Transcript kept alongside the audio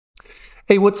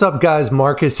Hey, what's up guys?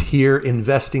 Marcus here,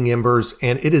 Investing Embers,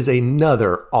 and it is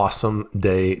another awesome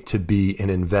day to be an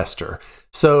investor.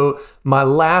 So my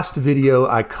last video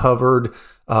I covered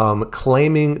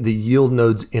claiming the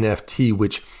YieldNodes NFT,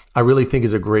 which I really think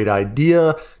is a great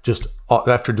idea. Just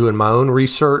after doing my own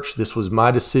research, this was my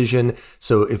decision.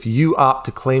 So if you opt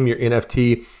to claim your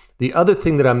NFT, the other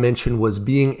thing that I mentioned was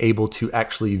being able to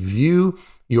actually view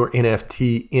your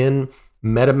NFT in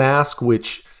Metamask,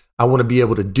 which I want to be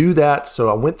able to do that.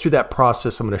 So I went through that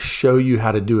process. I'm going to show you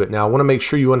how to do it. Now, I want to make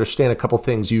sure you understand a couple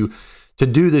things. To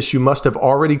do this, you must have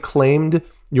already claimed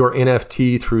your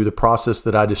NFT through the process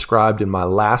that I described in my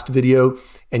last video.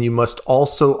 And you must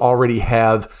also already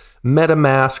have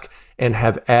Metamask and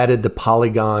have added the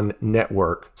Polygon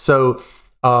network. So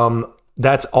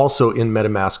that's also in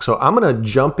Metamask. So I'm going to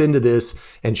jump into this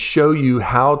and show you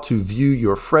how to view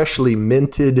your freshly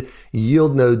minted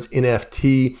YieldNodes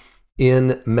NFT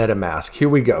in Metamask. Here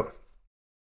we go.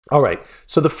 All right,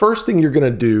 so the first thing you're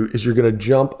going to do is you're going to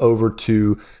jump over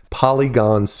to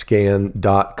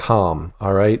polygonscan.com.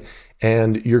 All right,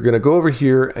 and you're going to go over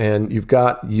here and you've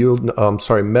got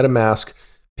Metamask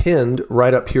pinned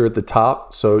right up here at the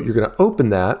top. So you're going to open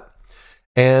that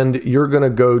and you're going to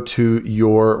go to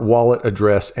your wallet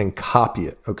address and copy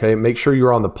it. Okay, make sure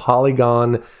you're on the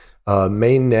Polygon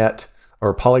mainnet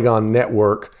or Polygon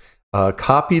network.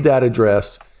 Copy that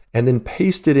address and then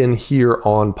paste it in here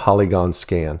on Polygon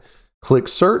Scan. Click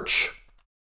search,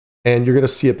 and you're gonna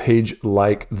see a page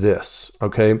like this,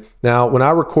 okay? Now, when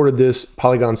I recorded this,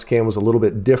 Polygon Scan was a little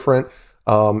bit different.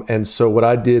 And so what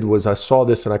I did was I saw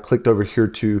this and I clicked over here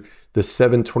to the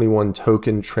 721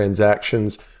 token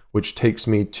transactions, which takes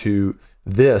me to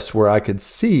this where I could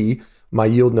see my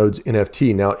YieldNodes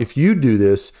NFT. Now, if you do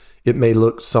this, it may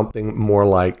look something more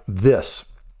like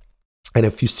this. And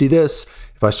if you see this,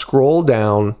 if I scroll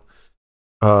down,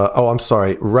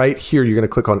 right here, you're going to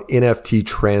click on NFT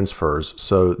transfers.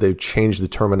 So they've changed the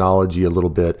terminology a little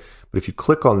bit. But if you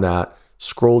click on that,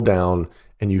 scroll down,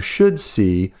 and you should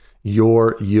see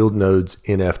your YieldNodes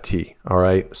NFT. All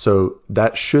right. So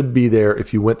that should be there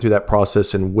if you went through that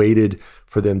process and waited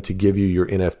for them to give you your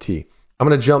NFT. I'm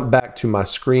going to jump back to my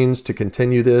screens to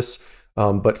continue this.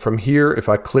 But from here, if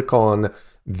I click on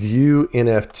View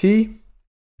NFT,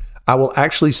 I will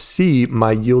actually see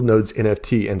my YieldNodes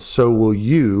NFT, and so will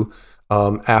you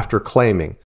after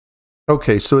claiming.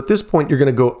 Okay, so at this point, you're going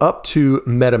to go up to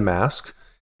MetaMask,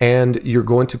 and you're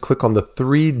going to click on the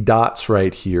three dots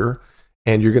right here,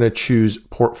 and you're going to choose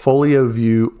Portfolio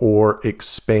View or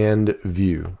Expand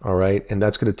View, all right? And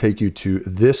that's going to take you to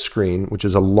this screen, which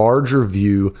is a larger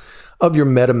view of your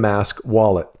MetaMask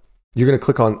wallet. You're going to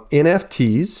click on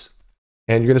NFTs,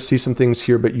 and you're going to see some things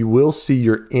here, but you will see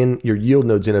your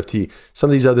YieldNodes NFT. Some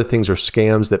of these other things are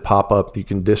scams that pop up. You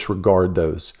can disregard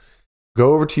those.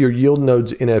 Go over to your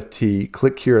YieldNodes NFT,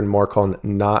 click here and mark on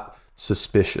Not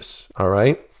Suspicious. All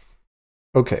right.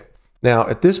 Okay. Now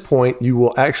at this point, you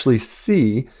will actually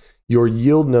see your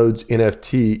YieldNodes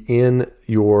NFT in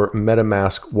your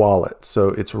MetaMask wallet. So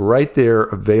it's right there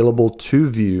available to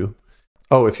view.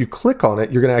 Oh, if you click on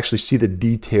it, you're going to actually see the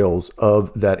details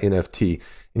of that NFT.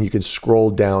 And you can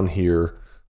scroll down here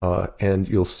and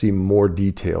you'll see more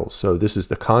details. So this is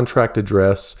the contract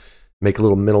address. Make a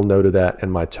little mental note of that,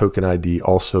 and my token ID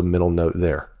also mental note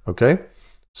there. Okay.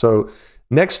 So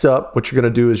next up, what you're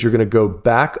going to do is you're going to go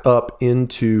back up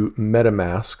into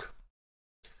MetaMask,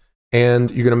 and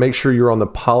you're going to make sure you're on the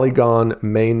Polygon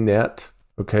mainnet.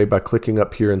 Okay, by clicking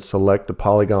up here and select the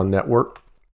Polygon network.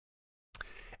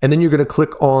 And then you're going to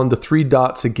click on the three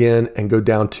dots again and go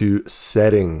down to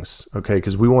settings, okay?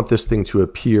 Because we want this thing to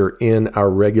appear in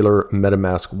our regular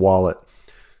MetaMask wallet.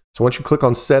 So once you click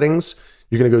on settings,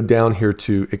 you're going to go down here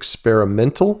to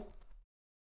experimental.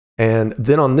 And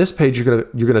then on this page, you're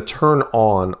going to turn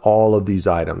on all of these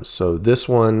items. So this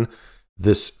one,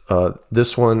 this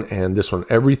one, and this one.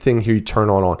 Everything here you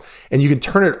turn on. And you can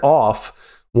turn it off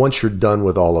once you're done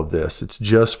with all of this. It's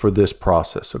just for this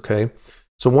process, okay?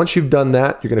 So once you've done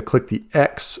that, you're going to click the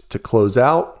X to close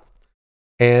out,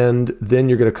 and then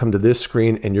you're going to come to this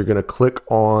screen and you're going to click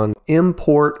on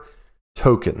Import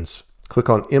Tokens.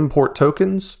 Click on Import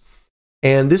Tokens,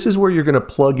 and this is where you're going to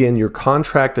plug in your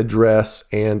contract address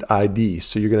and ID.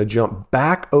 So you're going to jump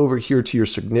back over here to your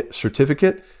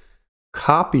certificate,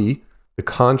 copy the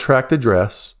contract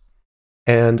address,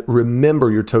 and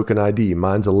remember your token ID.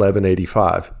 Mine's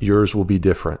 1185. Yours will be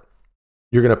different.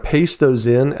 You're going to paste those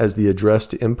in as the address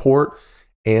to import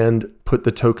and put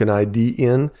the token ID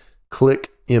in,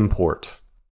 click import.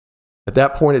 At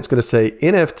that point, it's going to say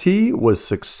NFT was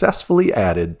successfully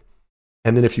added.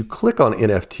 And then if you click on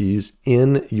NFTs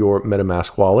in your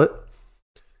MetaMask wallet,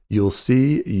 you'll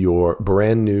see your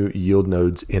brand new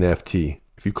YieldNodes NFT.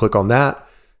 If you click on that,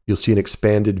 you'll see an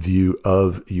expanded view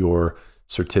of your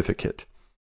certificate.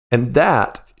 And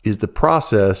that is the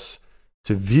process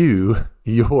to view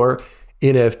your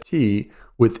NFT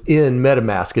within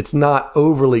MetaMask. It's not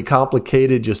overly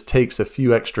complicated, just takes a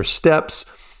few extra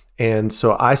steps. And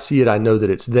so I see it, I know that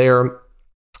it's there.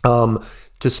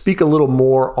 To speak a little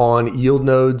more on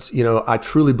YieldNodes, I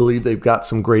truly believe they've got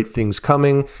some great things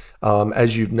coming.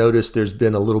 As you've noticed, there's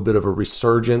been a little bit of a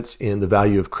resurgence in the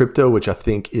value of crypto, which I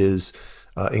think is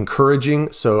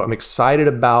encouraging. So I'm excited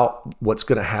about what's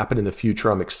going to happen in the future.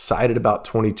 I'm excited about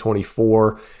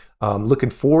 2024.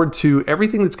 Looking forward to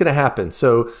everything that's going to happen.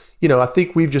 So, I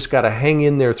think we've just got to hang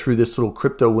in there through this little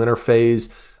crypto winter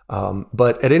phase.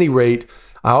 But at any rate,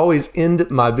 I always end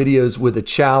my videos with a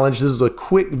challenge. This is a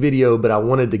quick video, but I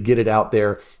wanted to get it out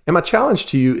there. And my challenge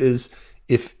to you is,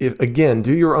 if again,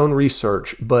 do your own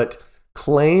research, but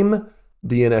claim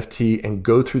the NFT and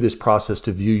go through this process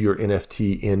to view your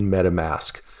NFT in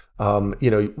MetaMask.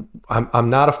 I'm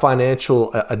not a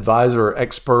financial advisor or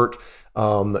expert.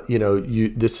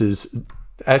 This is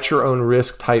at your own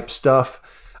risk type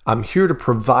stuff. I'm here to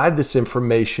provide this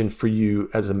information for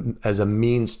you as a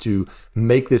means to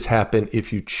make this happen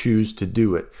if you choose to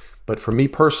do it. But for me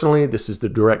personally, this is the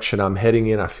direction I'm heading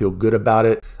in. I feel good about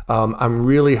it. I'm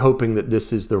really hoping that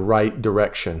this is the right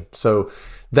direction. So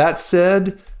that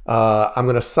said, I'm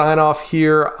going to sign off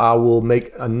here. I will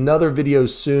make another video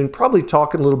soon, probably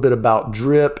talking a little bit about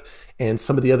Drip and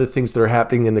some of the other things that are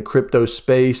happening in the crypto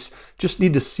space. Just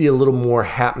need to see a little more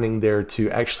happening there to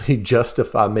actually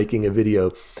justify making a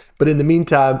video. But in the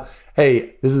meantime,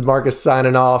 hey, this is Marcus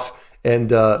signing off,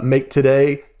 and make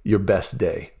today your best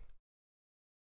day.